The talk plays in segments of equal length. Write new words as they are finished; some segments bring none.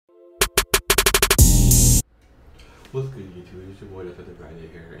What's good, YouTube? It's your boy, the Grinder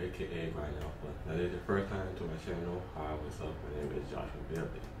here, aka Grind Alpha. Now, this is your first time to my channel. Hi, what's up? My name is Joshua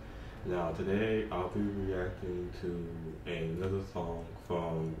Bailey. Now, today I'll be reacting to another song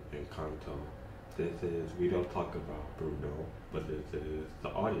from Encanto. This is We Don't Talk About Bruno, but this is the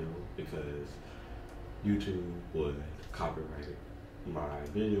audio because YouTube would copyright my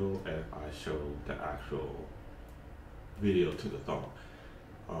video if I showed the actual video to the song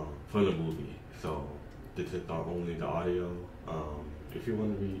from the movie. So this is only the audio. If you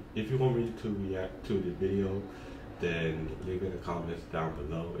want me to react to the video, then leave in the comments down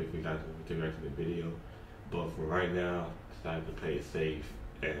below if you guys want me to react to the video. But for right now, decided to play it safe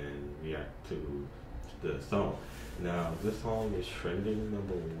and react to the song. Now, this song is trending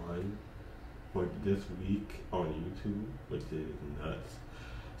 #1 for this week on YouTube, which is nuts.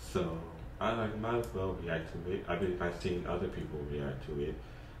 So I might as well react to it. I've seen other people react to it.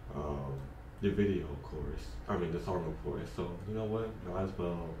 The video, of course. The song, of course. So, you know what? Might as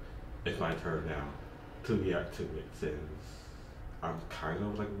well, it's my turn now to react to it since I'm kind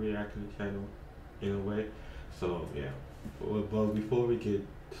of like a reacting channel in a way. So, yeah. But before we get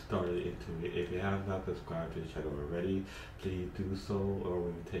started into it, if you have not subscribed to the channel already, please do so. Or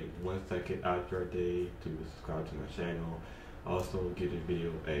will take 1 second out of your day to subscribe to my channel. Also, give the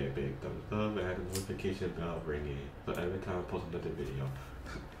video a big thumbs up and have the notification bell ringing so every time I post another video,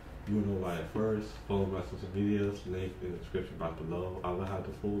 you will know why at first. Follow my social medias, link in the description box below. I will have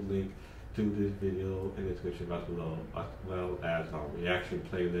the full link to this video in the description box below, as well as our reaction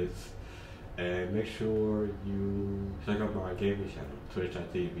playlist. And make sure you check out my gaming channel,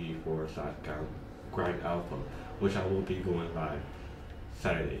 twitch.tv/Grind Alpha, which I will be going live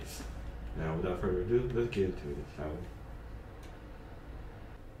Saturdays. Now, without further ado, let's get into it, shall we?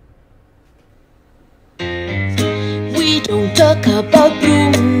 We don't talk about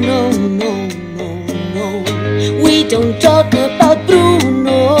Bruno, no, no, no. We don't talk about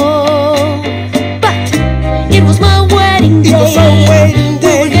Bruno. But it was my wedding day. We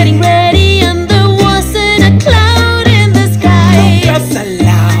were getting ready and there wasn't a cloud in the sky. No clouds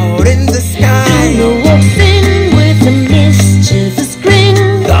allowed in the sky. Bruno walks in with a mischievous grin.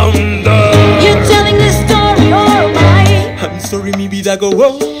 Thunder. You telling this story or am I? I'm sorry, maybe that go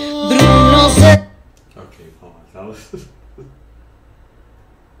wrong. Bruno said. Okay, pause. That was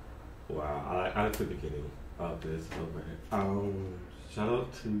wow. I like the beginning of this over. Shout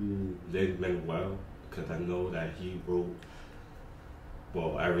out to Mauro because I know that he wrote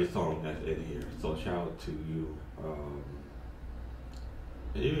every song that's in here. So shout out to you.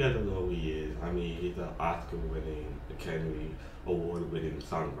 You guys don't know who he is. He's an Oscar-winning, Academy Award-winning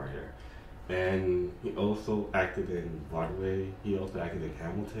songwriter, and he also acted in Broadway. He also acted in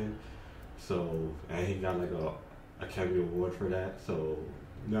Hamilton. So, and he got like a Academy Award for that. So,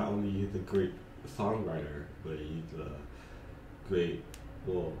 not only he's a great songwriter, but he's a great,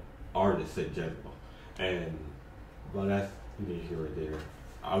 artist in general. And, that's neither here or there.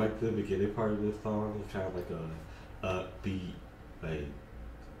 I like the beginning part of this song. It's kind of like a upbeat, like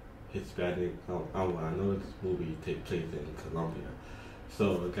Hispanic. I know this movie takes place in Colombia,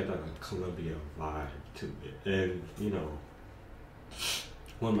 so it got like a Colombia vibe to it. And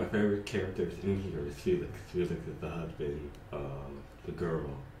one of my favorite characters in here is Felix. Felix is the husband of the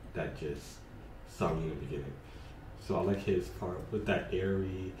girl that just sung in the beginning. So I like his part with that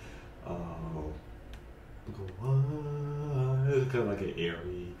airy, it's kind of like an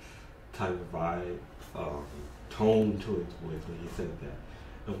airy type of vibe, tone to his voice when he said that.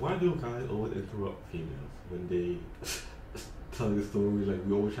 And why do guys always interrupt females when they tell the story? Like,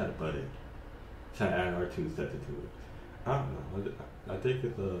 we always try to butt in, try to add our 2 cents into it. I don't know. I think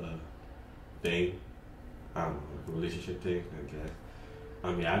it's a thing. I don't know, like a relationship thing, I guess. I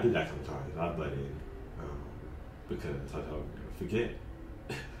do that sometimes. I butt in because I don't forget.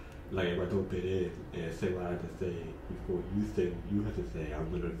 Like, if I don't fit in and say what I have to say before you say what you have to say,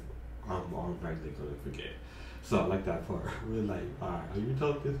 I'm automatically gonna forget. So I like that part. We're like, alright, are you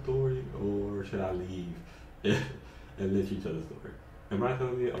telling this story or should I leave and let you tell the story? Am I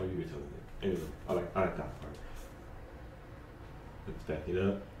telling it or are you telling it? Anyway, I like that part. Let's back it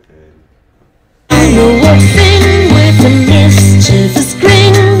up and Bruno walks in with a mischievous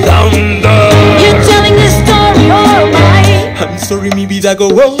grin. Thunder. You telling this story or am I? I'm sorry, maybe that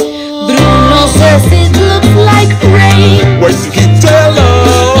go wrong. Bruno says it looks like rain. Where's the guitar?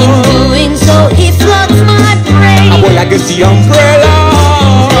 In doing so, he floods my brain. Well, I guess the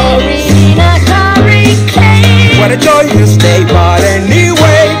umbrella. Buried in a hurricane. What a joyous day, but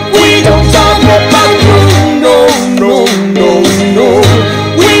anyway, We don't talk about Bruno, no, no, no.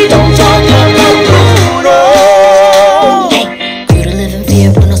 We don't talk about Bruno. Hey, grew to live in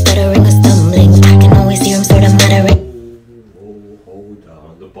fear. Bruno stuttering or stumbling. I can always hear him sort of muttering.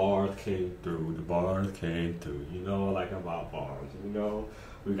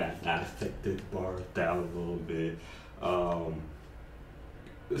 we got dissected bars down a little bit. So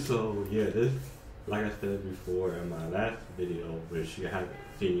yeah, this, like I said before in my last video, which you haven't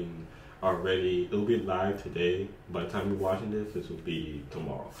seen already, it'll be live today. By the time you're watching this, this will be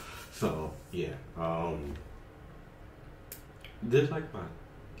tomorrow. So yeah, this like my,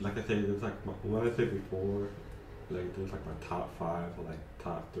 like I said, this like my, what I said before, like this like my top 5 or like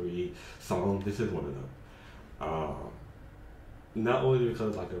top 3 songs. This is one of them. Not only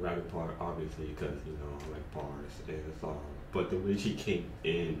because like the rapping part, obviously, because you know I like bars and the song, but the way she came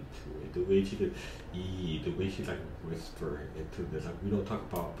into it, the way she did the way she like whispered into this. Like, we don't talk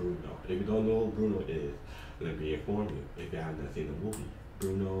about Bruno. If you don't know who Bruno is, let me inform you. If you haven't seen the movie,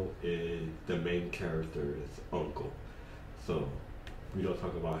 Bruno is the main character's uncle. So we don't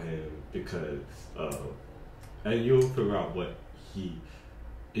talk about him because and you'll figure out what you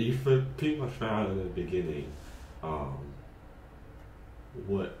pretty much found out in the beginning,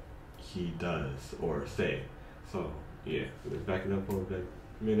 what he does or say. So yeah, let's back it up for a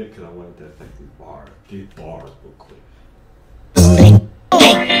minute because I wanted to affect these bars real quick.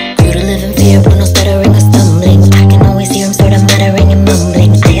 Hey, you to live in fear, Bruno stuttering or stumbling. I can always hear him sort of muttering and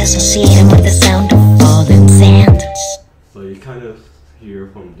mumbling. I associate him with the sound of falling sand. So you kind of hear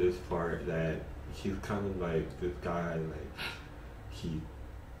from this part that he's kind of like this guy, like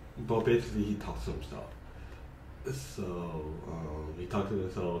but basically he talks to himself. So he talks to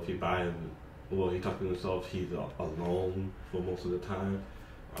himself. He talks to himself. He's alone for most of the time.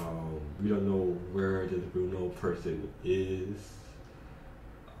 We don't know where this Bruno person is.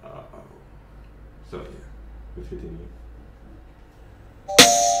 So yeah, let's continue.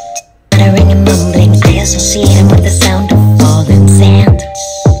 Muttering and mumbling, I associate him with the sound of falling sand.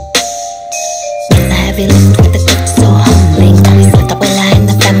 With the heavy lift, with the grip so humbling. Always left abuela and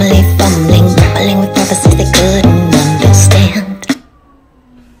the family fumbling, grappling with prophecies they couldn't understand.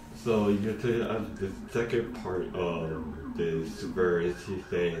 So you get to the second part of this verse. He's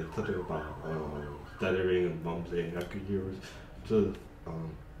saying something about stuttering and mumbling. I could hear just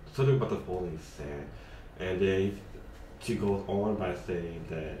something about the falling sand, and then she goes on by saying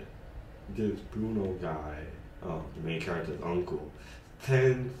that this Bruno guy, the main character's uncle,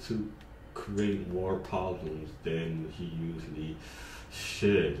 tends to create more problems than he usually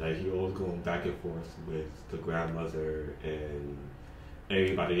should. Like, he always going back and forth with the grandmother and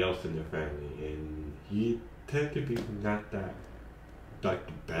everybody else in the family, and he tends to be not that like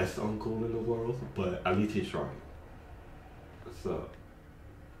the best uncle in the world, but at least he's trying. So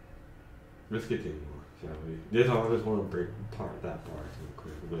let's get into more, shall we? This I just want to break apart that part real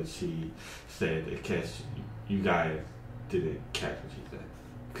quick when she said in case you guys didn't catch what she said,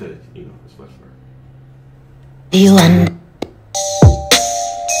 because you know it's much for You and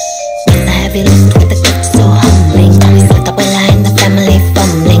the heavy lift with the grip so humbling. Always left abuela and the family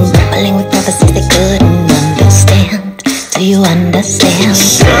fumbling, grappling with prophecies they couldn't understand. Do you understand?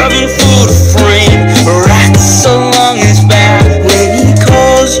 7 foot frame, right so long as back. When he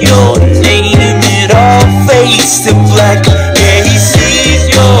calls your name, it all fades to black. Yeah, he sees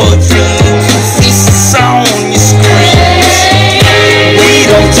your dreams, he feasts on your screams. We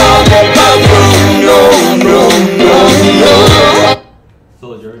don't talk about Bruno, no.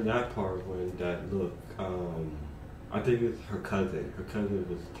 So during that part when that look, I think it's her cousin. Her cousin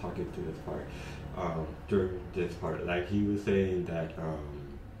was talking to this part. During this part, like he was saying that,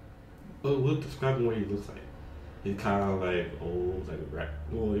 we'll describe him what he looks like. He's kind of like old,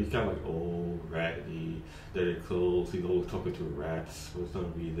 he's kind of like old, raggedy, dirty clothes. He's always talking to rats for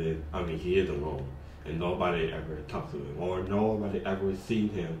some reason. I mean, he is alone, and nobody ever talks to him, or nobody ever seen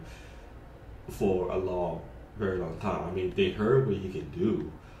him for a very long time. I mean, they heard what he can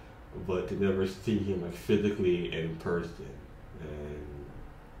do, but they never see him like physically in person. And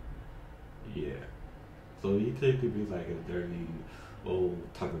yeah, so he tends to be like a dirty, old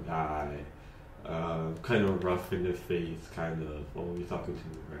type of guy, kind of rough in the face, kind of always talking to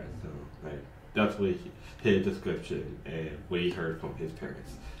the rats. So like that's what his description and what he heard from his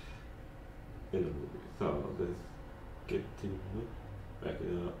parents in the movie. So let's get to it. Back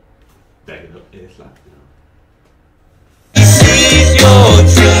it up, and slap it up. He sees your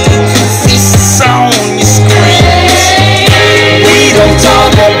dreams, he feasts on your screams. We don't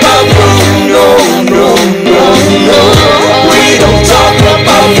talk about Bruno, no. We don't talk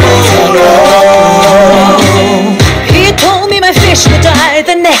about Bruno. He told me my fish would die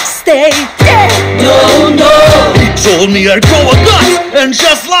the next day. No. He told me I'd grow a gut, and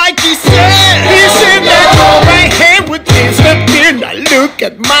just like he said, he said that all my hand would disappear. Now look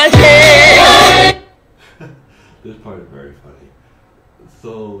at my head. This part is very funny.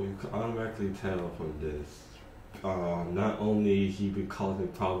 So you can automatically tell from this not only he be causing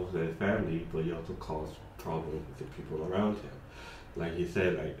problems with his family, but he also caused problems with the people around him. Like he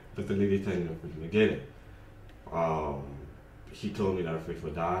said, like the lady telling him from the beginning. He told me that Feliz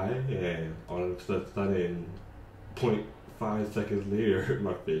would die, and all of a sudden, 0.5 seconds later,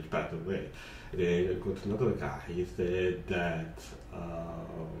 my fish passed away. And then I go to another guy. He said that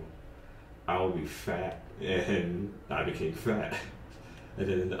I would be fat, and I became fat. And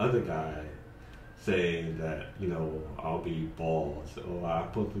then the other guy saying that, you know, I'll be bald, or I'm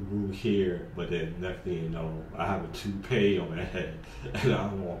supposed to move here, but then next thing you know, I have a toupee on my head, and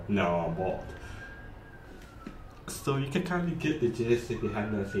now I'm bald. So you can kind of get the gist if you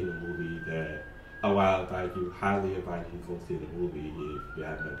have not seen the movie. That highly advise you go see the movie if you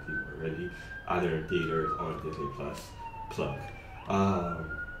have not seen it already, either in theaters or on Disney Plus. Plug.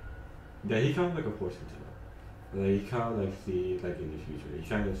 That he kind of like a fortune teller. Like he kind of like sees like in the future. He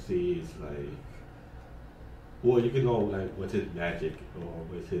kind of sees like, well, you can know like what's his magic or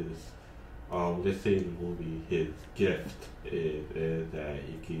what's his let's say in the movie his gift is that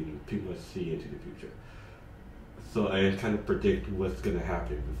he can pretty much see into the future. So and kind of predict what's gonna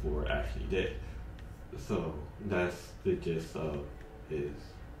happen before it actually did. So that's the gist of his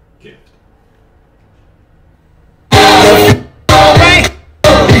gift.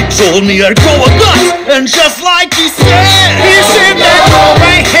 Told me I'd go with us, and just like he said that go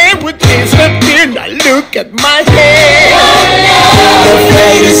right hand with his left ear. Now look at my head. The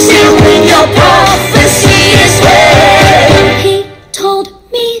fate is sealed when your prophecy is read. He told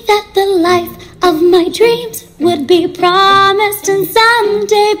me that the life of my dreams would be promised and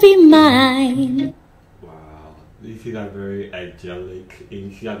someday be mine. Wow, you see that very angelic,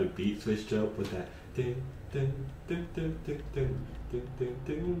 and you see how the beat switched up with that ding ding ding ding ding ding.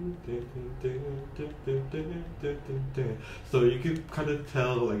 So you can kind of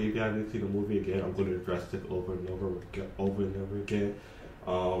tell, like if you haven't seen the movie again, I'm going to address this over and over again.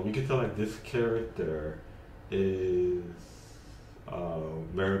 You can tell like this character is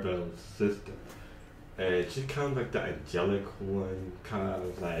Maribel's sister, and she's kind of like the angelic one, kind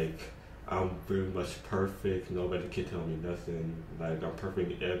of like I'm very much perfect. Nobody can tell me nothing. Like I'm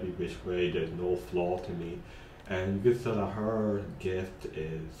perfect in every which way. There's no flaw to me. And you can tell that her gift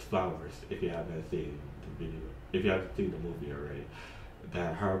is flowers. If you haven't seen the video, if you haven't seen the movie already,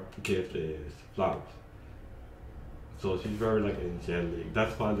 that her gift is flowers. So she's very like angelic.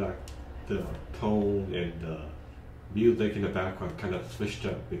 That's why like the tone and the music in the background kind of switched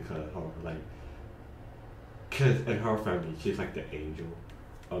up because cause in her family she's like the angel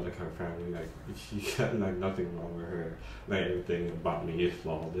of like her family. Like she got like nothing wrong with her. Like everything about me is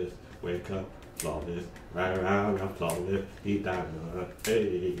flawless. Wake up. Flawless, right around, I'm flawless. He died,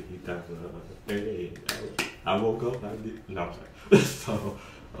 hey, he died, hey. I woke up, I did, no, I'm sorry. So,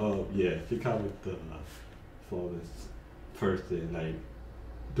 yeah, she kind of the flawless person, like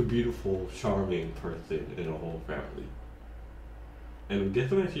the beautiful, charming person in the whole family. And I'm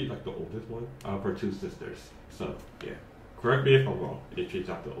guessing that she's like the oldest one of her two sisters. So, yeah, correct me if I'm wrong, if she's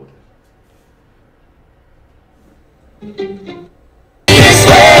not the oldest.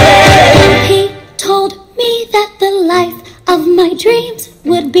 Told me that the life of my dreams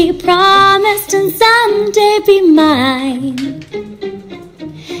would be promised and someday be mine.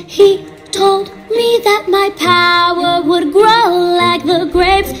 He told me that my power would grow like the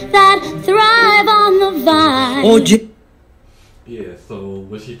grapes that thrive on the vine. Oh, yeah, so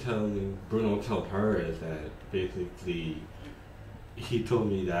what she telling Bruno told her is that basically he told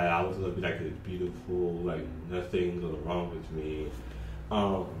me that I was gonna be like this beautiful, like nothing was wrong with me.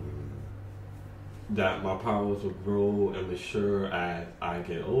 That my powers will grow and mature as I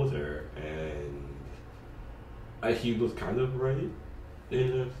get older, and he was kind of right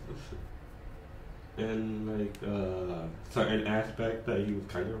in like certain aspect that he was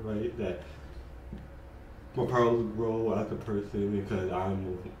kind of right that my powers will grow as a person because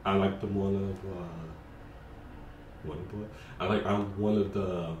I'm one of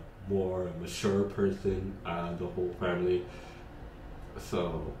the more mature person out of the whole family.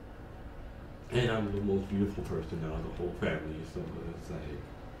 So. And I'm the most beautiful person out of the whole family, so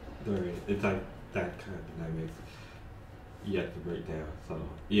it's like that kind of dynamics you have to break down. So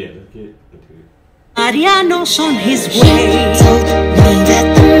yeah, let's get into it. Mariano's on his way. He told me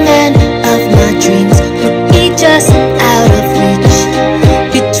that the man of my dreams would be just out of reach,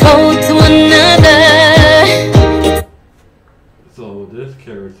 betrothed to another. So this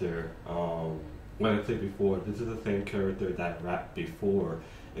character, like I said before, this is the same character that rapped before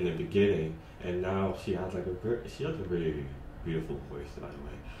in the beginning. And now she has like a very beautiful voice, by the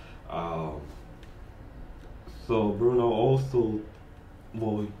way. So Bruno also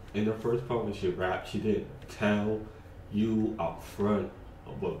well, in the first part when she rapped, she didn't tell you up front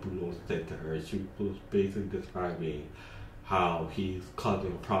of what Bruno said to her. She was basically describing how he's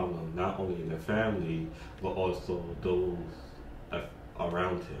causing a problem not only in the family but also those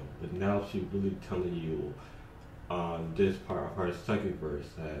around him. But now she's really telling you on this part of her second verse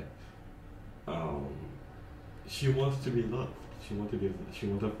that she wants to be loved. She wants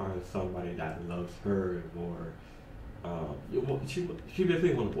to find somebody that loves her more. She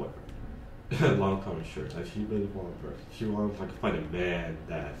basically wants a boyfriend. Long time short, like she really wants a person. She wants like to find a man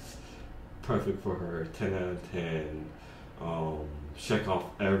that's perfect for her, 10 out of 10. Check off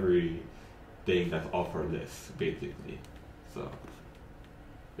everything that's off her list, basically. So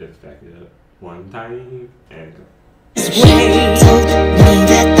let's back it up one time and go. He told me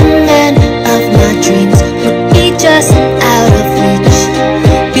that the man of my dreams would be just out of reach,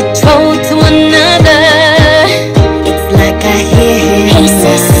 betrothed to another. It's like I hear him. Hey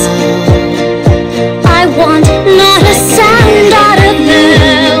sis, I want not a sound out of you.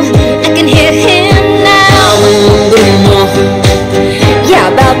 I can hear him now. Bruno, yeah,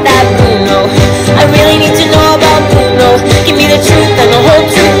 about that Bruno. I really need to know about Bruno. Give me the truth and the whole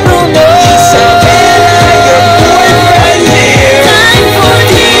truth, Bruno.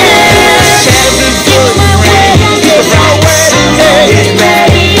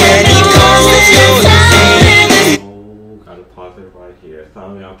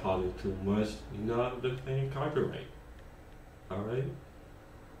 Sorry, I'm pausing too much. You know, the thing copyright. Alright?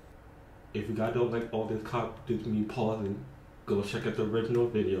 If you guys don't like all this me pausing, go check out the original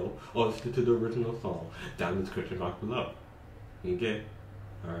video or listen to the original song down in the description box below. Okay?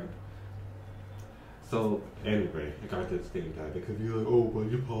 Alright? So, anyway, I got this thing guys, because you're like, oh, but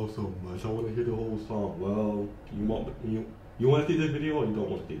you pause so much. I want to hear the whole song. Well, you want to see this video or you don't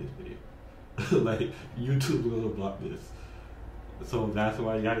want to see this video? Like, YouTube is going to block this. So that's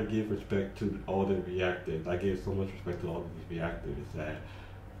why you gotta give respect to all the reactors. I gave so much respect to all of these reactors that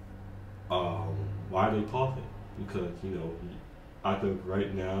why are they pausing? Because, you know, I think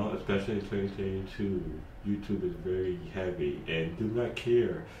right now, especially in 2022, YouTube is very heavy and do not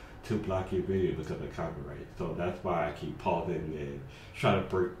care to block your video because of copyright. So that's why I keep pausing and try to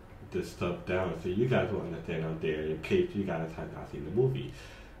break this stuff down so you guys will understand out there in case you guys have not seen the movie,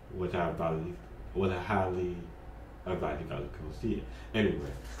 which I highly advise you guys to go see it.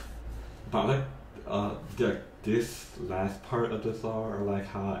 Anyway, but like this last part of the song, or like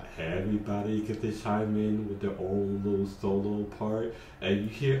how everybody gets to chime in with their own little solo part, and you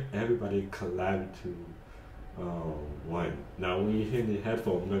hear everybody collab to one. Now when you hear the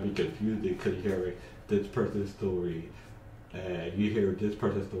headphones, you might be confused because you hear this person's story, and you hear this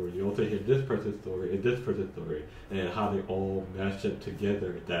person's story, you also hear this person's story and this person's story, and how they all mash up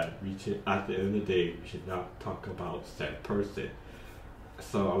together that we should, at the end of the day, we should not talk about said person.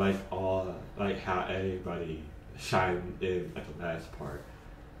 So I like how everybody shined in at the last part.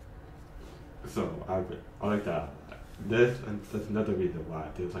 So I like that. That's another reason why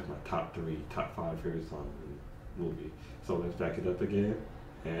this is like my top 5 favorite songs in the movie. So let's back it up again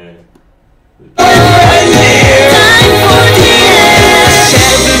and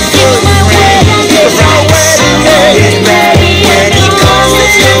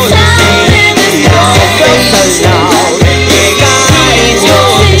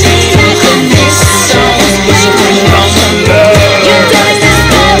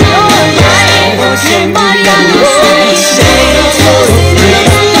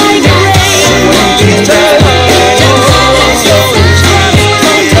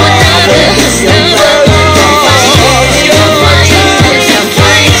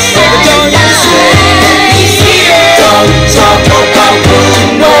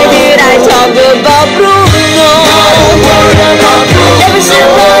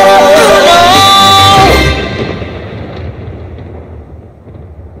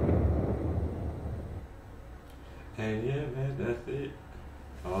and yeah, man, that's it.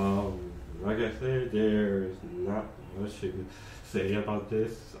 Like I said, there's not much to say about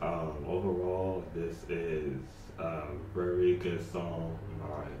this. Overall, this is a very good song.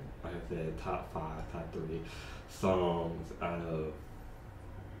 Like I said, top 5, top 3 songs out of,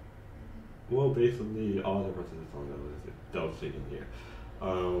 well, basically all the rest of the songs that was singing here.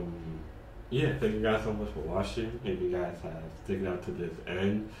 Yeah, thank you guys so much for watching. If you guys have sticking out to this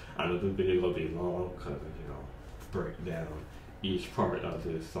end, I know this video will be long because, you know, break down each part of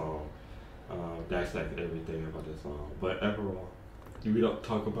this song. That's like everything about this song. But overall, we don't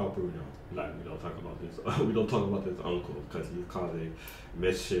talk about Bruno. Like, we don't talk about this. We don't talk about this uncle because he's causing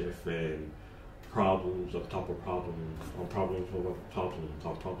mischief and problems on top of problems on problems on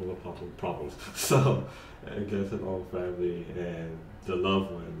problems on problems. So I guess his own family and the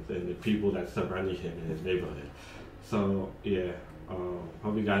loved ones and the people that surrounded him in his neighborhood. So yeah,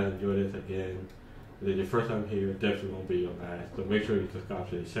 hope you guys enjoy this again. If it's your first time here, definitely won't be your last. So make sure you subscribe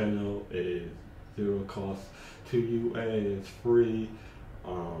to the channel. It is zero cost to you and it's free.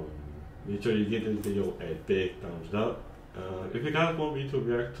 Make sure you give this video a big thumbs up. If you guys want me to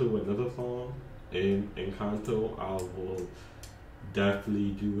react to another song in Encanto, I will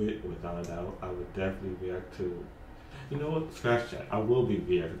definitely do it without a doubt. I would definitely react to, you know what, scratch that. I will be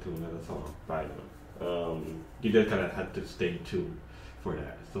reacting to another song by them. You just kind of have to stay tuned for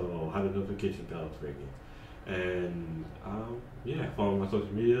that. So have the notification bells ringing. And yeah, follow my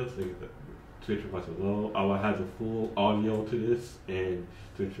social media. Description box below. I will have the full audio to this in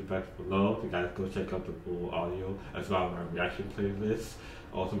description box below. You guys go check out the full audio as well as my reaction playlist.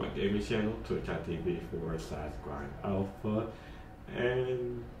 Also my gaming channel, twitch.tv/GrindAlpha.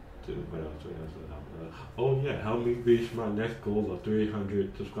 And what else? Oh yeah, help me reach my next goal of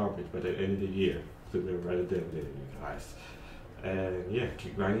 300 subscribers by the end of the year. So we're right there, you guys. And yeah,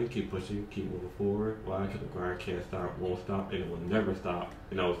 keep grinding, keep pushing, keep moving forward. Why? Because the grind can't stop, won't stop, and it will never stop.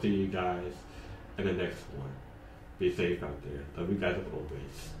 And I will see you guys in the next one. Be safe out there. Love you guys as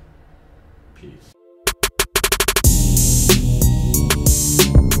always. Peace.